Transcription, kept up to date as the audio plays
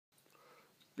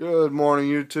Good morning,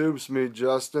 YouTube. It's me,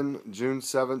 Justin. June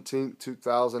 17th,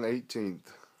 2018.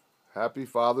 Happy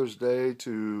Father's Day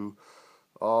to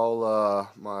all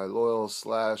my loyal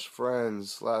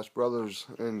friends brothers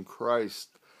in Christ.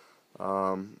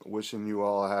 Wishing you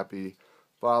all a happy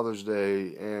Father's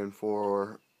Day. And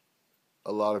for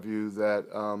a lot of you that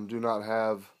do not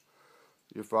have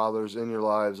your fathers in your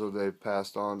lives, or they've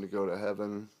passed on to go to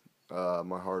heaven,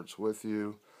 my heart's with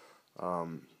you.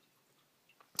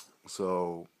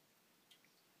 So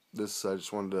I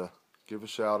just wanted to give a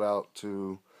shout out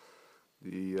to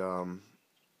the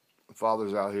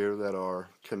fathers out here that are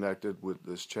connected with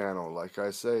this channel. Like I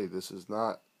say, this is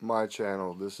not my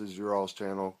channel. This is your all's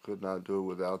channel. Could not do it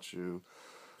without you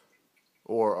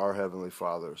or our Heavenly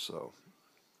Father. So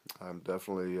I'm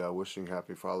definitely wishing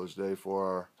Happy Father's Day for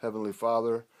our Heavenly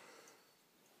Father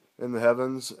in the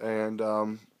heavens. And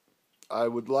I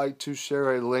would like to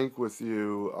share a link with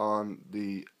you on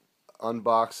the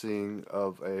unboxing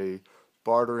of a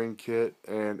bartering kit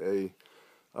and a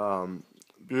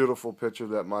beautiful picture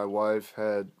that my wife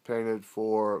had painted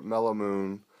for Mellow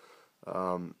Moon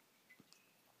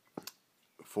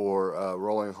for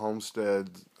Rolling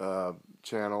Homestead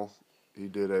channel. He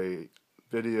did a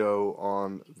video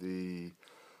on the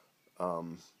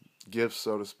gifts,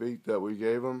 so to speak, that we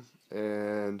gave him,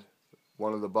 and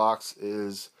one of the box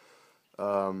is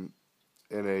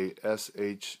in a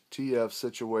SHTF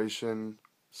situation,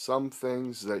 some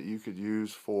things that you could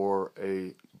use for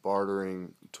a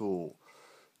bartering tool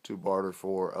to barter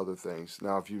for other things.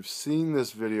 Now, if you've seen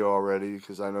this video already,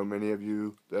 because I know many of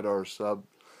you that are sub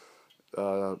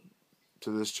to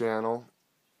this channel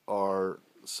are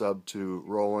sub to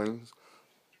Rollings,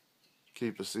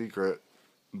 keep a secret,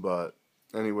 but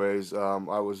anyways, I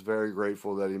was very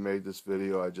grateful that he made this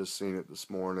video. I just seen it this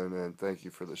morning, and thank you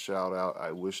for the shout out.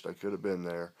 I wished I could have been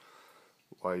there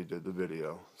while you did the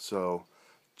video. So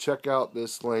check out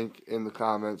this link in the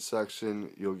comments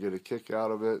section. You'll get a kick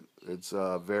out of it. It's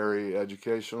very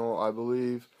educational, I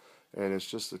believe, and it's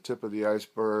just the tip of the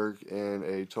iceberg in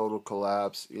a total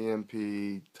collapse, EMP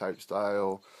type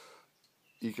style,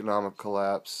 economic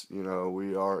collapse. You know,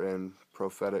 we are in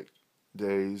prophetic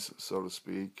days, so to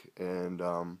speak, and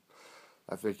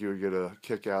I think you would get a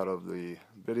kick out of the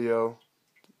video.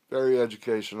 Very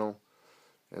educational,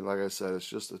 and like I said, it's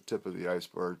just the tip of the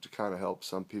iceberg to kind of help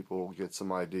some people get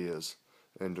some ideas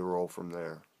and to roll from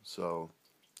there. So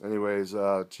anyways,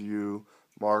 to you,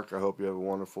 Mark, I hope you have a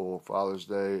wonderful Father's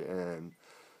Day, and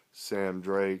Sam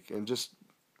Drake, and just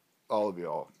all of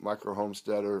y'all, Micro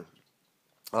Homesteader.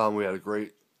 We had a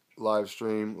great live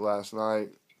stream last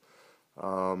night.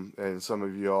 And some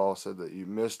of you all said that you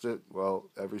missed it. Well,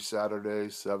 every Saturday,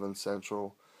 7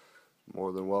 Central,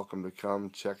 more than welcome to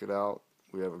come check it out.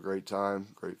 We have a great time,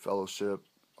 great fellowship,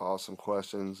 awesome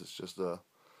questions. It's just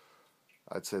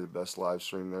I'd say the best live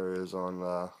stream there is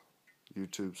on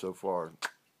YouTube so far,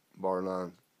 bar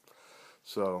none.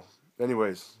 So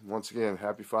anyways, once again,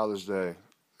 happy Father's Day.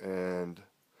 And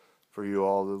for you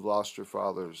all who've lost your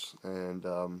fathers and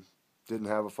didn't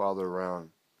have a father around,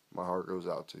 my heart goes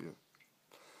out to you.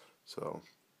 So,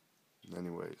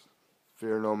 anyways,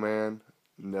 fear no man,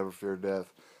 never fear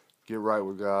death. Get right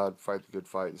with God, fight the good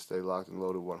fight, and stay locked and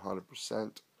loaded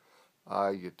 100%.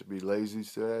 I get to be lazy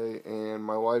today, and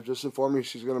my wife just informed me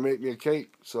she's going to make me a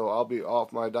cake, so I'll be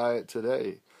off my diet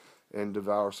today and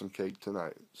devour some cake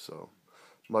tonight. So,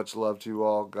 much love to you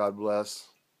all. God bless.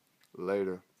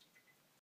 Later.